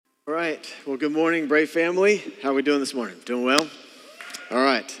All right. Well, good morning, Brave family. How are we doing this morning? Doing well? All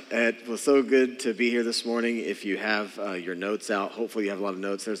right. It was so good to be here this morning. If you have your notes out, hopefully you have a lot of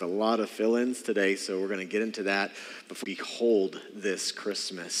notes. There's a lot of fill-ins today, so we're going to get into that before we hold this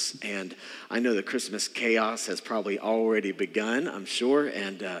Christmas. And I know the Christmas chaos has probably already begun, I'm sure.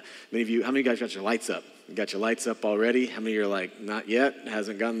 And many of you, how many of you guys got your lights up? You got your lights up already? How many of you are like, not yet,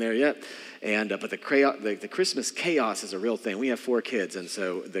 hasn't gotten there yet? And but the Christmas chaos is a real thing. We have 4 kids, and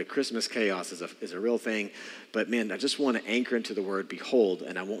so the Christmas chaos is a real thing. But man, I just want to anchor into the word behold,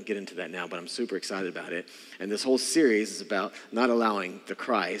 and I won't get into that now, but I'm super excited about it. And this whole series is about not allowing the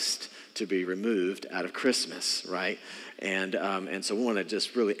Christ to be removed out of Christmas, right? And so we want to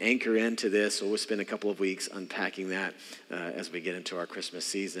just really anchor into this. So we'll spend a couple of weeks unpacking that as we get into our Christmas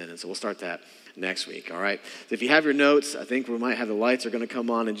season. And so we'll start that next week, all right? So if you have your notes, I think we might have the lights are going to come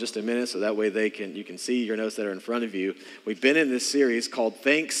on in just a minute, so that way you can see your notes that are in front of you. We've been in this series called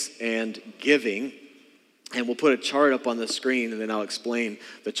Thanks and Giving. And we'll put a chart up on the screen, and then I'll explain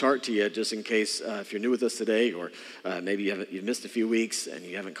the chart to you just in case if you're new with us today, or maybe you've missed a few weeks and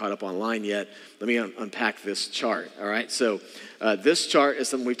you haven't caught up online yet. Let me unpack this chart, all right? So this chart is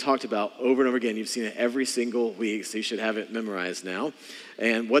something we've talked about over and over again. You've seen it every single week, so you should have it memorized now.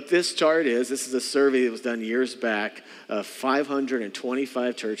 And what this chart is, this is a survey that was done years back of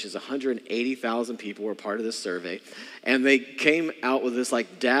 525 churches, 180,000 people were part of this survey. And they came out with this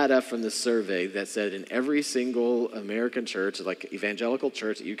data from the survey that said in every single American church, like evangelical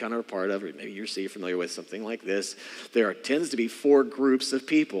church that you kind of are part of, or maybe you're familiar with something like this, there tends to be 4 groups of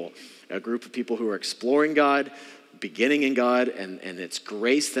people. A group of people who are exploring God, beginning in God, and it's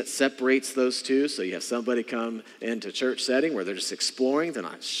grace that separates those two. So you have somebody come into church setting where they're just exploring. They're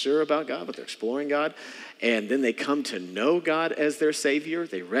not sure about God, but they're exploring God. And then they come to know God as their Savior.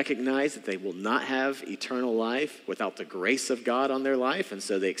 They recognize that they will not have eternal life without the grace of God on their life. And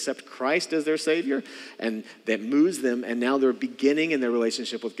so they accept Christ as their Savior, and that moves them. And now they're beginning in their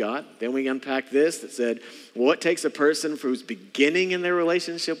relationship with God. Then we unpack this that said, what takes a person who's beginning in their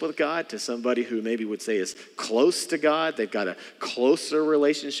relationship with God to somebody who maybe would say is close to God? They've got a closer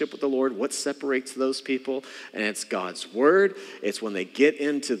relationship with the Lord. What separates those people? And it's God's Word. It's when they get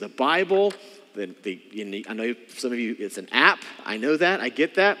into the Bible. I know some of you, it's an app. I know that. I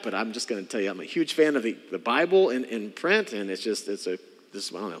get that. But I'm just going to tell you, I'm a huge fan of the Bible in print. And it's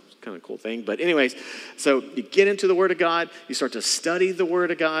I don't know, it's kind of a cool thing. But anyways, so you get into the Word of God. You start to study the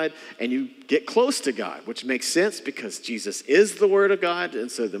Word of God. And you get close to God, which makes sense because Jesus is the Word of God. And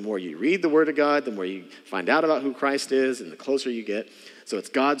so the more you read the Word of God, the more you find out about who Christ is, and the closer you get. So it's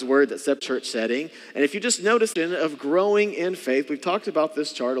God's Word that sets church setting. And if you just noticed of growing in faith, we've talked about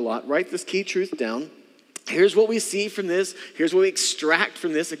this chart a lot. Write this key truth down. Here's what we see from this. Here's what we extract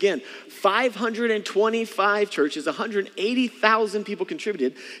from this. Again, 525 churches, 180,000 people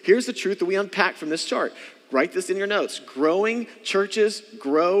contributed. Here's the truth that we unpack from this chart. Write this in your notes. Growing churches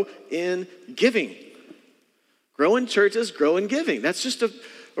grow in giving. Growing churches grow in giving. That's just a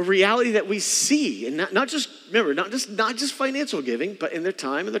reality that we see, and not just financial giving, but in their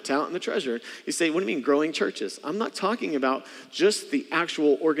time and their talent and their treasure. You say, what do you mean growing churches? I'm not talking about just the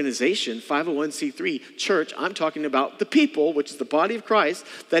actual organization, 501c3 church. I'm talking about the people, which is the body of Christ.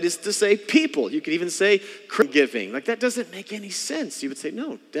 That is to say people. You could even say giving. That doesn't make any sense. You would say,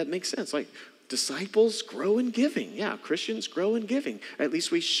 no, that makes sense. Disciples grow in giving. Yeah, Christians grow in giving. Or at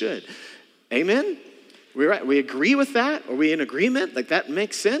least we should. Amen? We agree with that? Are we in agreement? That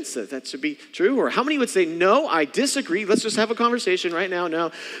makes sense, that should be true? Or how many would say, no, I disagree. Let's just have a conversation right now.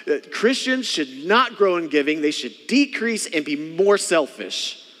 No, Christians should not grow in giving. They should decrease and be more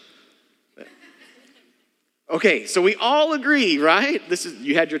selfish. Okay, so we all agree, right?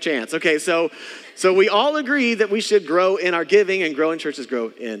 You had your chance. Okay, so we all agree that we should grow in our giving, and growing churches grow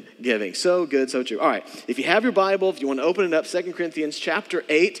in giving. So good, so true. All right, if you have your Bible, if you want to open it up, 2 Corinthians chapter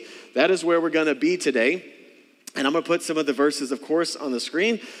 8, that is where we're going to be today. And I'm going to put some of the verses, of course, on the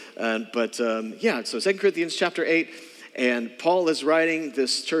screen. So 2 Corinthians chapter 8, and Paul is writing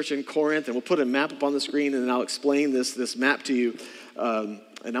this church in Corinth, and we'll put a map up on the screen, and then I'll explain this map to you.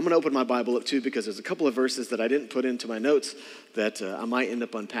 And I'm going to open my Bible up too, because there's a couple of verses that I didn't put into my notes that I might end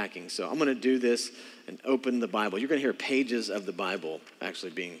up unpacking. So I'm going to do this and open the Bible. You're going to hear pages of the Bible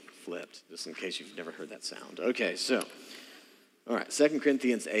actually being flipped, just in case you've never heard that sound. Okay, so, all right, 2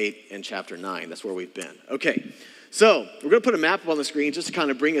 Corinthians 8 and chapter 9. That's where we've been. Okay, so we're going to put a map up on the screen just to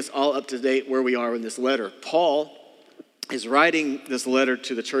kind of bring us all up to date where we are in this letter. Paul is writing this letter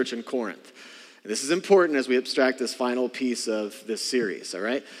to the church in Corinth. This is important as we abstract this final piece of this series, all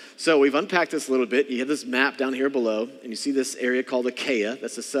right? So we've unpacked this a little bit. You have this map down here below, and you see this area called Achaia.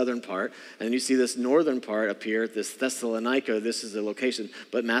 That's the southern part. And then you see this northern part up here, this Thessalonica. This is the location,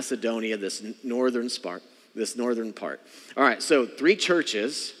 but Macedonia, this northern part. All right, so 3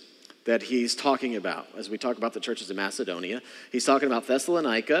 churches that he's talking about as we talk about the churches in Macedonia. He's talking about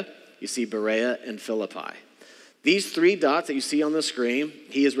Thessalonica, you see Berea, and Philippi. These 3 dots that you see on the screen,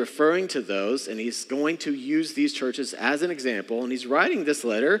 he is referring to those, and he's going to use these churches as an example, and he's writing this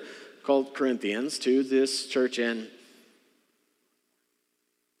letter called Corinthians to this church in...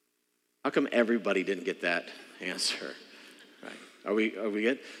 How come everybody didn't get that answer? Right. Are we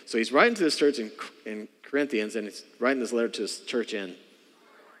good? So he's writing to this church in Corinthians, and he's writing this letter to this church in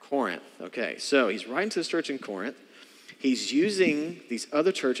Corinth. Okay, so he's writing to this church in Corinth. He's using these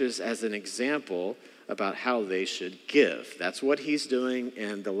other churches as an example about how they should give. That's what he's doing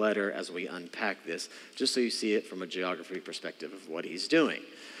in the letter as we unpack this, just so you see it from a geography perspective of what he's doing.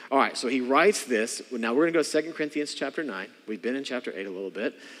 All right, so he writes this. Now we're going to go to 2 Corinthians chapter 9. We've been in chapter 8 a little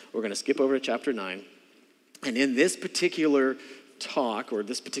bit. We're going to skip over to chapter 9. And in this particular talk, or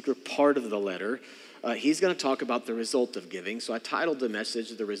this particular part of the letter, he's going to talk about the result of giving. So I titled the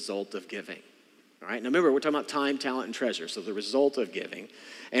message, The Result of Giving. All right, now remember, we're talking about time, talent, and treasure, so the result of giving.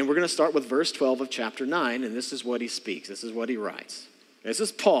 And we're going to start with verse 12 of chapter 9, and this is what he speaks. This is what he writes. This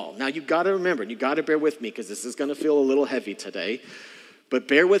is Paul. Now, you've got to remember, and you've got to bear with me, because this is going to feel a little heavy today, but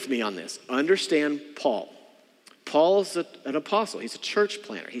bear with me on this. Understand Paul. Paul's an apostle. He's a church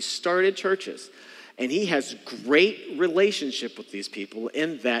planner. He started churches. And he has great relationship with these people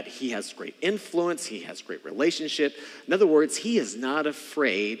in that he has great influence, he has great relationship. In other words, he is not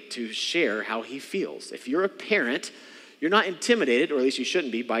afraid to share how he feels. If you're a parent, you're not intimidated, or at least you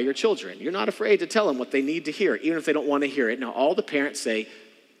shouldn't be, by your children. You're not afraid to tell them what they need to hear, even if they don't want to hear it. Now, all the parents say,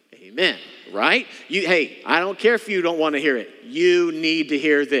 amen, right? Hey, I don't care if you don't want to hear it. You need to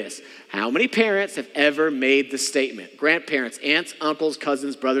hear this. How many parents have ever made the statement? Grandparents, aunts, uncles,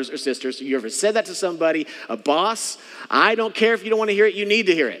 cousins, brothers, or sisters. You ever said that to somebody? A boss? I don't care if you don't want to hear it. You need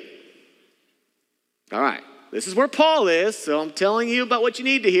to hear it. All right. This is where Paul is, so I'm telling you about what you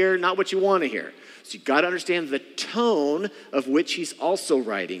need to hear, not what you want to hear. So you've got to understand the tone of which he's also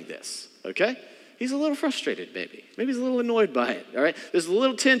writing this, okay? He's a little frustrated, maybe. Maybe he's a little annoyed by it, all right? There's a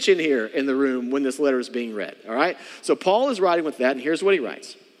little tension here in the room when this letter is being read, all right? So Paul is writing with that, and here's what he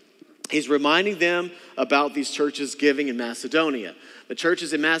writes. He's reminding them about these churches giving in Macedonia. The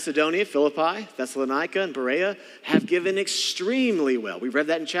churches in Macedonia, Philippi, Thessalonica, and Berea have given extremely well. We read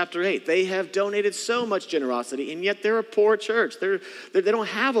that in chapter 8. They have donated so much generosity, and yet they're a poor church. They don't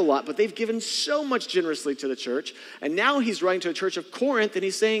have a lot, but they've given so much generously to the church. And now he's writing to a church of Corinth, and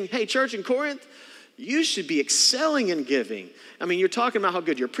he's saying, hey, church in Corinth, you should be excelling in giving. I mean, you're talking about how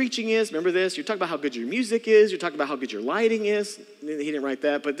good your preaching is. Remember this? You're talking about how good your music is. You're talking about how good your lighting is. He didn't write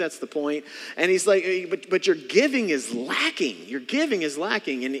that, but that's the point. And he's like, but your giving is lacking. Your giving is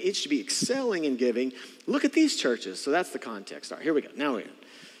lacking, and it should be excelling in giving. Look at these churches. So that's the context. All right, here we go. Now we're in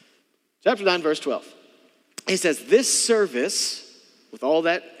chapter 9, verse 12. He says, this service, with all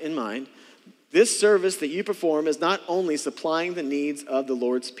that in mind, this service that you perform is not only supplying the needs of the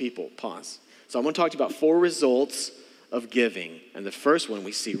Lord's people. Pause. So I'm going to talk to you about 4 results of giving. And the first one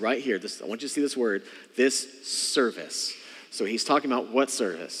we see right here, I want you to see this word, this service. So he's talking about what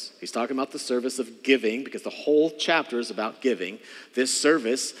service? He's talking about the service of giving, because the whole chapter is about giving. This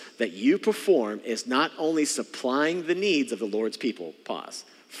service that you perform is not only supplying the needs of the Lord's people. Pause.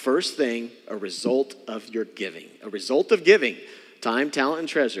 First thing, a result of your giving. A result of giving, time, talent, and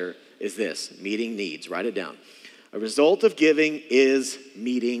treasure, is this, meeting needs. Write it down. A result of giving is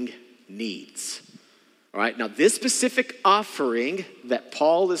meeting needs. All right, now this specific offering that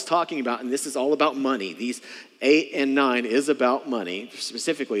Paul is talking about, and this is all about money. These 8 and 9 is about money.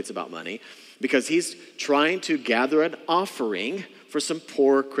 Specifically, it's about money, because he's trying to gather an offering for some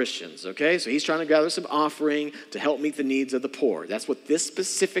poor Christians, okay? So he's trying to gather some offering to help meet the needs of the poor. That's what this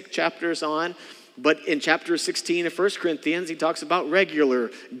specific chapter is on. But in chapter 16 of 1 Corinthians, he talks about regular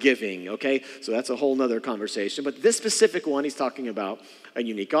giving, okay? So that's a whole nother conversation. But this specific one, he's talking about a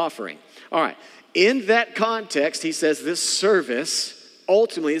unique offering. All right, in that context, he says this service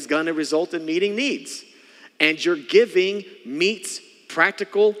ultimately is going to result in meeting needs. And your giving meets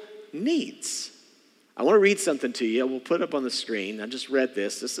practical needs. I want to read something to you. We'll put up on the screen. I just read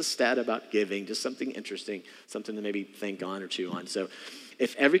this. This is a stat about giving, just something interesting, something to maybe think on or chew on. So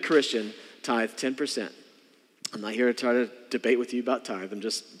if every Christian tithe 10%, I'm not here to try to debate with you about tithe. I'm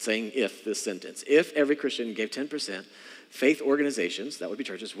just saying this sentence. If every Christian gave 10%, faith organizations, that would be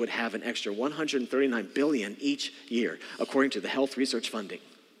churches, would have an extra $139 billion each year, according to the Health Research Funding.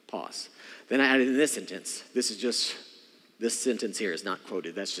 Pause. Then I added in this sentence. This sentence here is not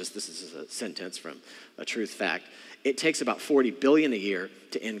quoted. This is a sentence from a truth fact. It takes about 40 billion a year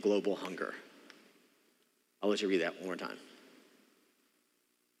to end global hunger. I'll let you read that one more time.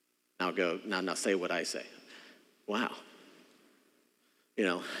 Now say what I say. Wow.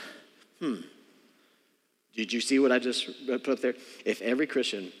 Did you see what I just put up there? If every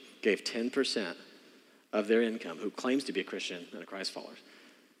Christian gave 10% of their income, who claims to be a Christian and a Christ follower,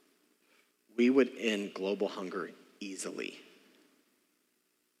 we would end global hunger easily.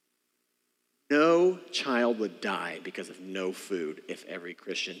 No child would die because of no food if every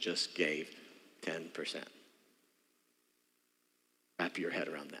Christian just gave 10%. Wrap your head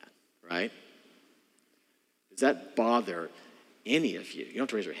around that, right? Does that bother any of you? You don't have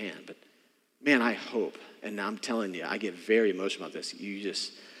to raise your hand, but man, I hope, and I'm telling you, I get very emotional about this.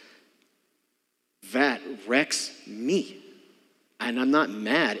 That wrecks me. And I'm not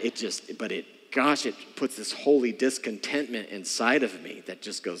mad, it puts this holy discontentment inside of me that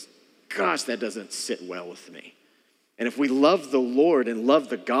just goes, gosh, that doesn't sit well with me. And if we love the Lord and love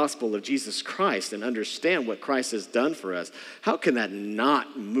the gospel of Jesus Christ and understand what Christ has done for us, how can that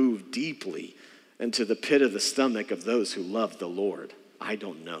not move deeply into the pit of the stomach of those who love the Lord? I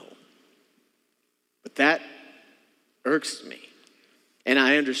don't know. But that irks me. And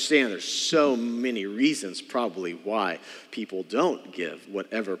I understand there's so many reasons probably why people don't give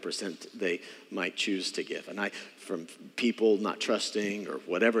whatever percent they might choose to give. And from people not trusting or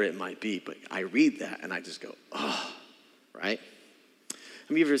whatever it might be, but I read that and I just go, oh, right?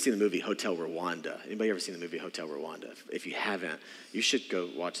 Have you ever seen the movie Hotel Rwanda? Anybody ever seen the movie Hotel Rwanda? If you haven't, you should go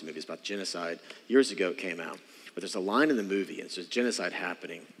watch the movie. It's about genocide. Years ago it came out. But there's a line in the movie, and it's just genocide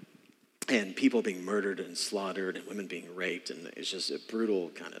happening. And people being murdered and slaughtered and women being raped. And it's just a brutal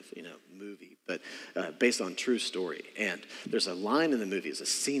kind of, movie, but based on true story. And there's a line in the movie, there's a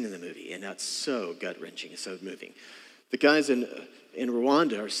scene in the movie, and that's so gut-wrenching, it's so moving. The guys in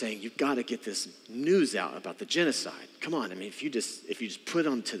Rwanda are saying, you've got to get this news out about the genocide. Come on, if you just put it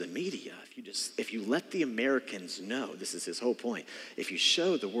onto the media, if you let the Americans know, this is his whole point, if you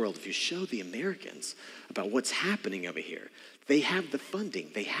show the world, if you show the Americans about what's happening over here, they have the funding,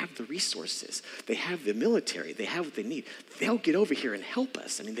 they have the resources, they have the military, they have what they need. They'll get over here and help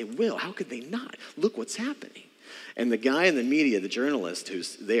us. They will. How could they not? Look what's happening. And the guy in the media, the journalist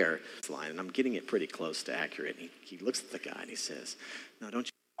who's there, and I'm getting it pretty close to accurate, he looks at the guy and he says, no, don't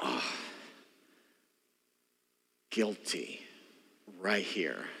you, guilty, right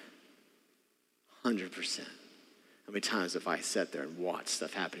here, 100%. How many times have I sat there and watched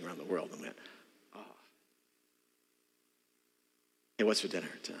stuff happening around the world and went, hey, what's for dinner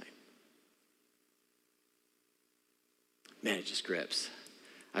tonight? Man, it just grips.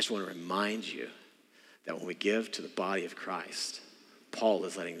 I just want to remind you that when we give to the body of Christ, Paul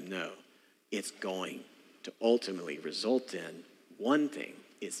is letting them know it's going to ultimately result in one thing,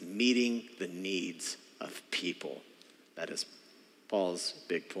 is meeting the needs of people. That is Paul's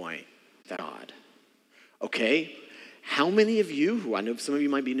big point. God. Okay, how many of you, who I know some of you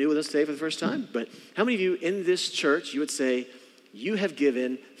might be new with us today for the first time, but how many of you in this church, you would say, you have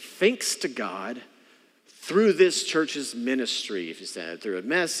given thanks to God through this church's ministry? If you said through a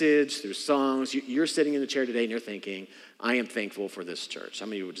message, through songs, you're sitting in the chair today and you're thinking, I am thankful for this church. How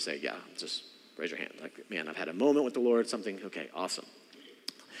many of you would say, yeah, just raise your hand. Like, man, I've had a moment with the Lord, something, okay, awesome.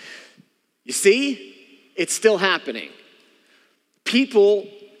 You see, it's still happening. People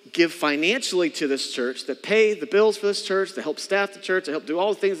give financially to this church, that pay the bills for this church, to help staff the church, to help do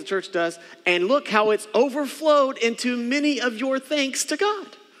all the things the church does, and look how it's overflowed into many of your thanks to God.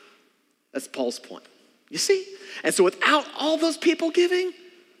 That's Paul's point. You see? And so without all those people giving,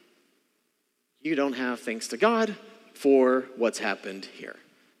 you don't have thanks to God for what's happened here.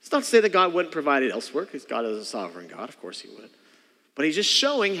 It's not to say that God wouldn't provide it elsewhere, because God is a sovereign God. Of course he would. But he's just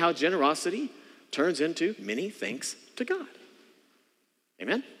showing how generosity turns into many thanks to God.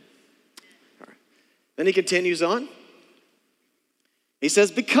 Amen? All right. Then he continues on. He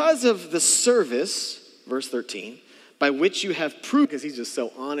says, because of the service, verse 13, by which you have proved, because he's just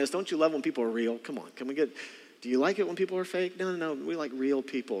so honest. Don't you love when people are real? Come on, do you like it when people are fake? No, we like real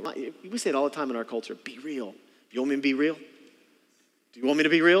people. We say it all the time in our culture, be real. You want me to be real? Do you want me to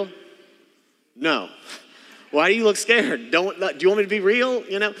be real? No. Why do you look scared? Do you want me to be real?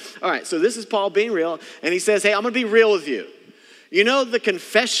 All right, so this is Paul being real, and he says, hey, I'm going to be real with you. You know the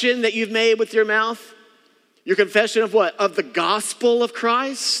confession that you've made with your mouth? Your confession of what? Of the gospel of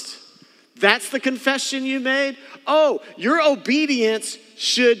Christ? That's the confession you made? Oh, your obedience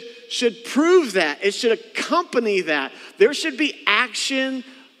should prove that. It should accompany that. There should be action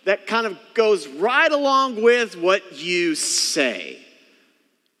that kind of goes right along with what you say.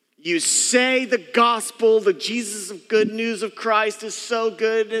 You say the gospel, the Jesus of good news of Christ is so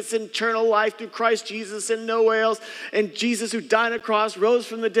good, and it's eternal life through Christ Jesus and nowhere else, and Jesus who died on the cross, rose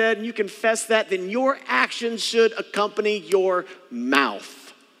from the dead, and you confess that, then your actions should accompany your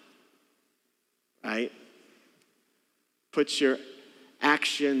mouth. Right? Put your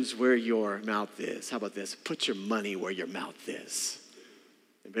actions where your mouth is. How about this? Put your money where your mouth is.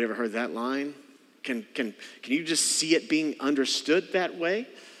 Anybody ever heard that line? Can you just see it being understood that way?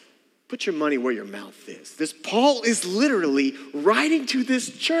 Put your money where your mouth is. This Paul is literally writing to this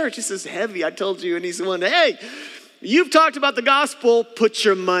church. This is heavy, I told you. And he's going, hey, you've talked about the gospel. Put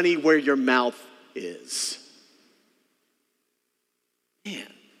your money where your mouth is. Man,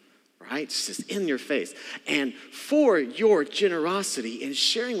 right? It's just in your face. And for your generosity in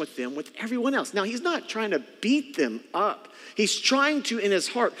sharing with them, with everyone else. Now, he's not trying to beat them up. He's trying to, in his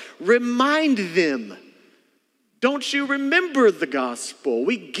heart, remind them. Don't you remember the gospel?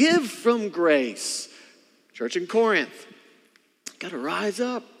 We give from grace. Church in Corinth, got to rise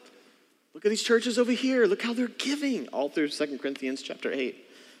up. Look at these churches over here. Look how they're giving. All through 2 Corinthians chapter 8.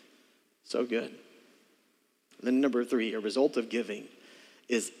 So good. And then number 3, a result of giving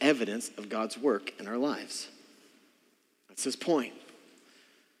is evidence of God's work in our lives. That's his point.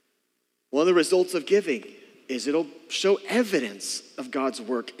 One of the results of giving is it'll show evidence of God's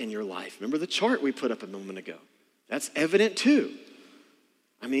work in your life. Remember the chart we put up a moment ago? That's evident too.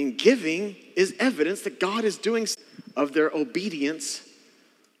 I mean, giving is evidence that God is doing of their obedience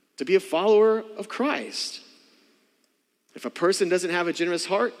to be a follower of Christ. If a person doesn't have a generous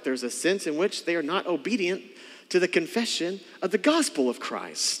heart, there's a sense in which they are not obedient to the confession of the gospel of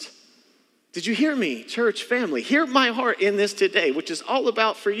Christ. Did you hear me, church family? Hear my heart in this today, which is all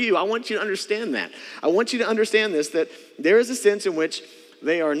about for you. I want you to understand that. I want you to understand this, that there is a sense in which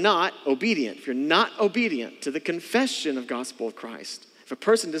they are not obedient. If you're not obedient to the confession of gospel of Christ, if a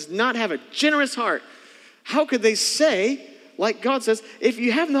person does not have a generous heart, how could they say, like God says, if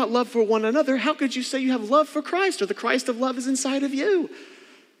you have not love for one another, how could you say you have love for Christ, or the Christ of love is inside of you?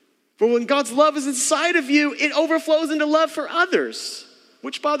 For when God's love is inside of you, it overflows into love for others,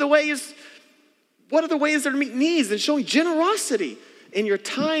 which, by the way, is one of the ways that meet needs and showing generosity in your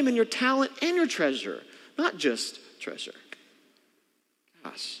time and your talent and your treasure, not just treasure.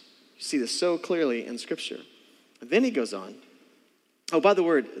 Gosh, you see this so clearly in Scripture. And then he goes on. Oh, by the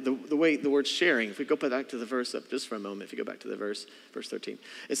way the word sharing, if we go back to the verse up just for a moment, if you go back to the verse 13,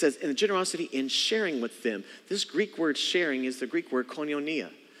 it says, in the generosity in sharing with them. This Greek word sharing is the Greek word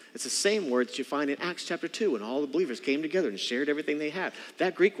koinonia. It's the same word that you find in Acts chapter 2 when all the believers came together and shared everything they had.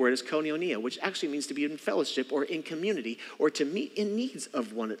 That Greek word is koinonia, which actually means to be in fellowship or in community or to meet in needs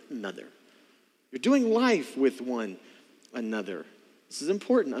of one another. You're doing life with one another. This is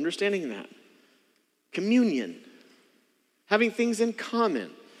important, understanding that. Communion, having things in common,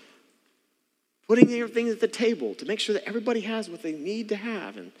 putting everything at the table to make sure that everybody has what they need to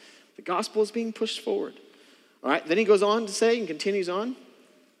have, and the gospel is being pushed forward. All right, then he goes on to say and continues on,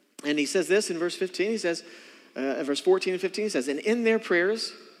 and he says this in verse 15. He says, in verse 14 and 15, he says, and in their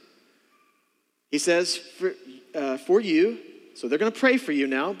prayers, he says, for you, so they're going to pray for you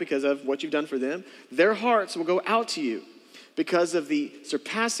now because of what you've done for them, their hearts will go out to you. Because of the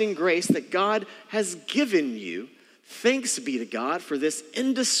surpassing grace that God has given you, thanks be to God for this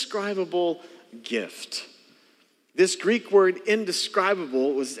indescribable gift. This Greek word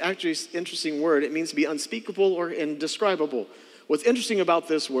indescribable was actually an interesting word. It means to be unspeakable or indescribable. What's interesting about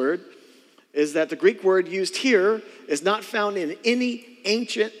this word is that the Greek word used here is not found in any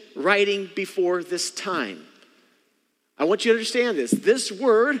ancient writing before this time. I want you to understand this. This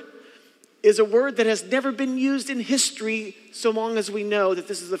word is a word that has never been used in history so long as we know that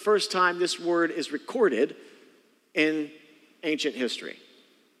this is the first time this word is recorded in ancient history.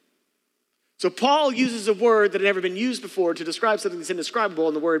 So Paul uses a word that had never been used before to describe something that's indescribable,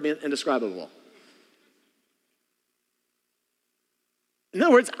 and the word meant indescribable. In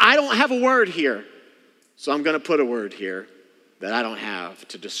other words, I don't have a word here, so I'm going to put a word here that I don't have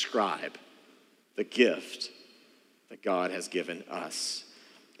to describe the gift that God has given us.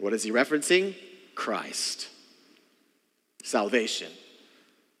 What is he referencing? Christ. Salvation.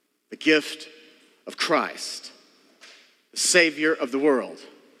 The gift of Christ. The Savior of the world,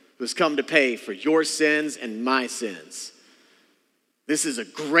 who has come to pay for your sins and my sins. This is a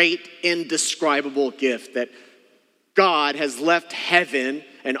great, indescribable gift that God has left heaven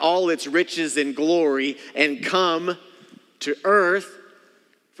and all its riches and glory and come to earth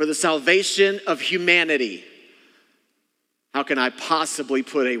for the salvation of humanity. How can I possibly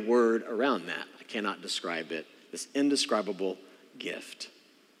put a word around that? I cannot describe it. This indescribable gift.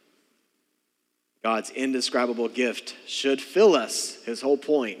 God's indescribable gift should fill us, his whole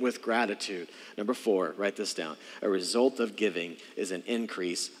point, with gratitude. Number 4, write this down. A result of giving is an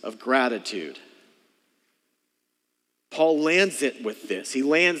increase of gratitude. Paul lands it with this. He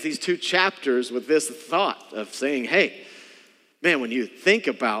lands these 2 chapters with this thought of saying, hey, man, when you think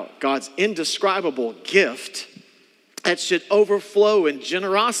about God's indescribable gift, that should overflow in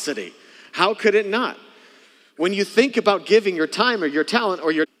generosity. How could it not? When you think about giving your time or your talent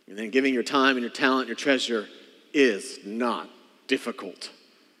and then giving your time and your talent, your treasure is not difficult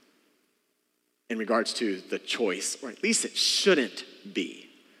in regards to the choice, or at least it shouldn't be,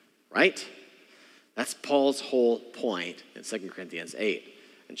 right? That's Paul's whole point in 2 Corinthians 8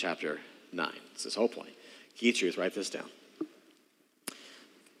 and chapter 9. It's his whole point. Key truth, write this down.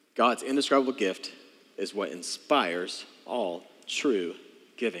 God's indescribable gift is what inspires all true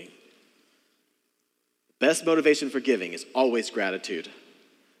giving. The best motivation for giving is always gratitude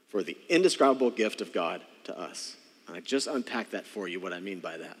for the indescribable gift of God to us. And I just unpacked that for you, what I mean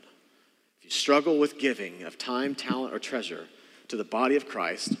by that. If you struggle with giving of time, talent, or treasure to the body of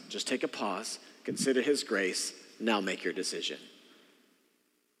Christ, just take a pause, consider his grace, now make your decision.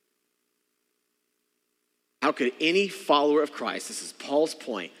 How could any follower of Christ, this is Paul's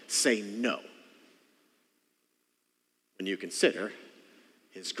point, say no when you consider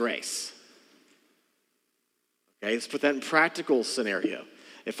his grace? Okay, let's put that in practical scenario.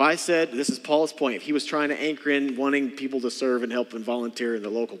 If I said, this is Paul's point, if he was trying to anchor in wanting people to serve and help and volunteer in the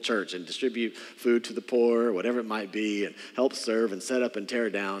local church and distribute food to the poor, whatever it might be, and help serve and set up and tear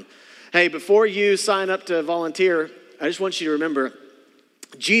down. Hey, before you sign up to volunteer, I just want you to remember,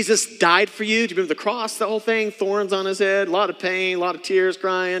 Jesus died for you. Do you remember the cross, the whole thing? Thorns on his head, a lot of pain, a lot of tears,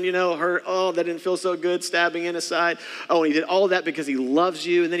 crying, hurt. Oh, that didn't feel so good, stabbing in his side. Oh, and he did all of that because he loves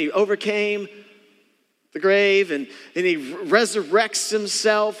you. And then he overcame the grave, and then he resurrects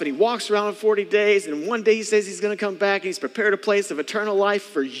himself, and he walks around for 40 days, and one day he says he's going to come back, and he's prepared a place of eternal life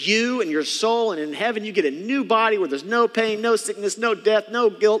for you and your soul, and in heaven you get a new body where there's no pain, no sickness, no death, no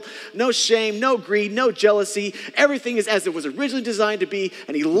guilt, no shame, no greed, no jealousy. Everything is as it was originally designed to be,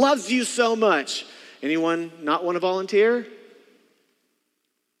 and he loves you so much. Anyone not want to volunteer?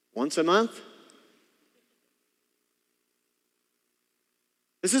 Once a month?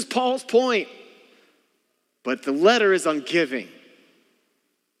 This is Paul's point. But the letter is on giving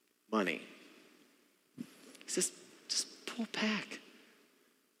money. He says, just pull back.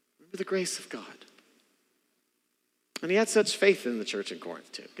 Remember the grace of God. And he had such faith in the church in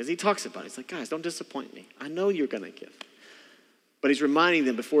Corinth too, because he talks about it. He's like, guys, don't disappoint me. I know you're going to give. But he's reminding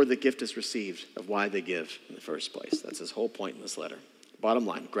them before the gift is received of why they give in the first place. That's his whole point in this letter. Bottom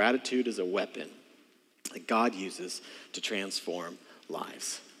line, gratitude is a weapon that God uses to transform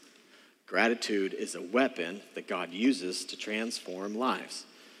lives. Gratitude is a weapon that God uses to transform lives.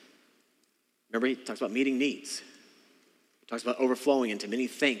 Remember, he talks about meeting needs. He talks about overflowing into many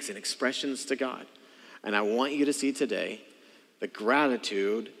thanks and expressions to God. And I want you to see today that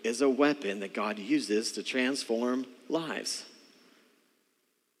gratitude is a weapon that God uses to transform lives.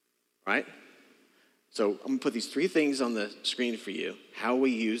 Right? So I'm going to put these 3 things on the screen for you. How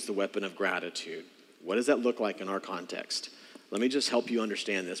we use the weapon of gratitude. What does that look like in our context? Let me just help you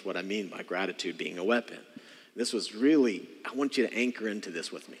understand this, what I mean by gratitude being a weapon. This was really, I want you to anchor into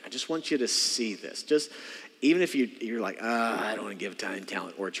this with me. I just want you to see this. Just, even if you're like, I don't want to give time,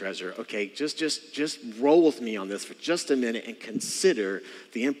 talent, or treasure. Okay, just roll with me on this for just a minute and consider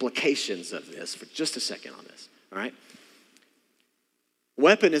the implications of this for just a second on this, all right?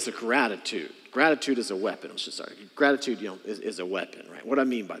 Weapon is a gratitude. Gratitude is a weapon. Gratitude, is a weapon, right? What do I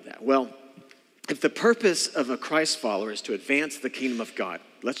mean by that? Well, if the purpose of a Christ follower is to advance the kingdom of God,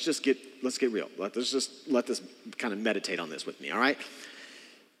 let's get real. Let's just let this kind of meditate on this with me, all right?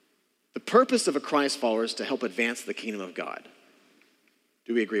 The purpose of a Christ follower is to help advance the kingdom of God.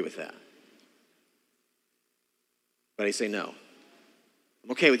 Do we agree with that? But I say no.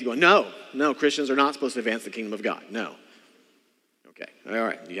 I'm okay with you going, no, Christians are not supposed to advance the kingdom of God. No. Okay, all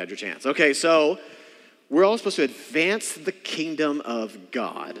right, you had your chance. Okay, so we're all supposed to advance the kingdom of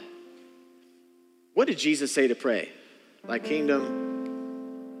God. What did Jesus say to pray? Thy kingdom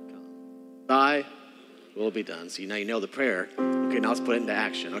come. Thy will be done. See, now you know the prayer. Okay, now let's put it into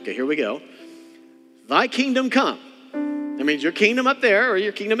action. Okay, here we go. Thy kingdom come. That means your kingdom up there or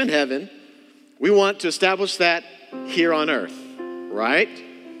your kingdom in heaven. We want to establish that here on earth, right?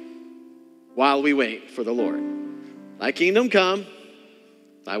 While we wait for the Lord. Thy kingdom come.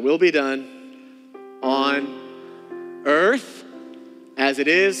 Thy will be done on earth as it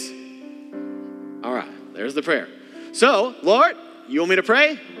is. All right, there's the prayer. So, Lord, you want me to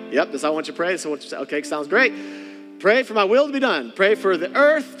pray? Yep, this I want you to pray. So, okay, sounds great. Pray for my will to be done. Pray for the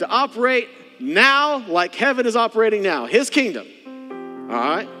earth to operate now like heaven is operating now, his kingdom. All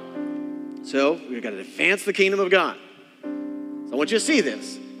right? So we've got to advance the kingdom of God. So I want you to see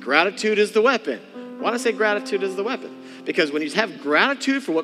this. Gratitude is the weapon. Why do I say gratitude is the weapon? Because when you have gratitude for what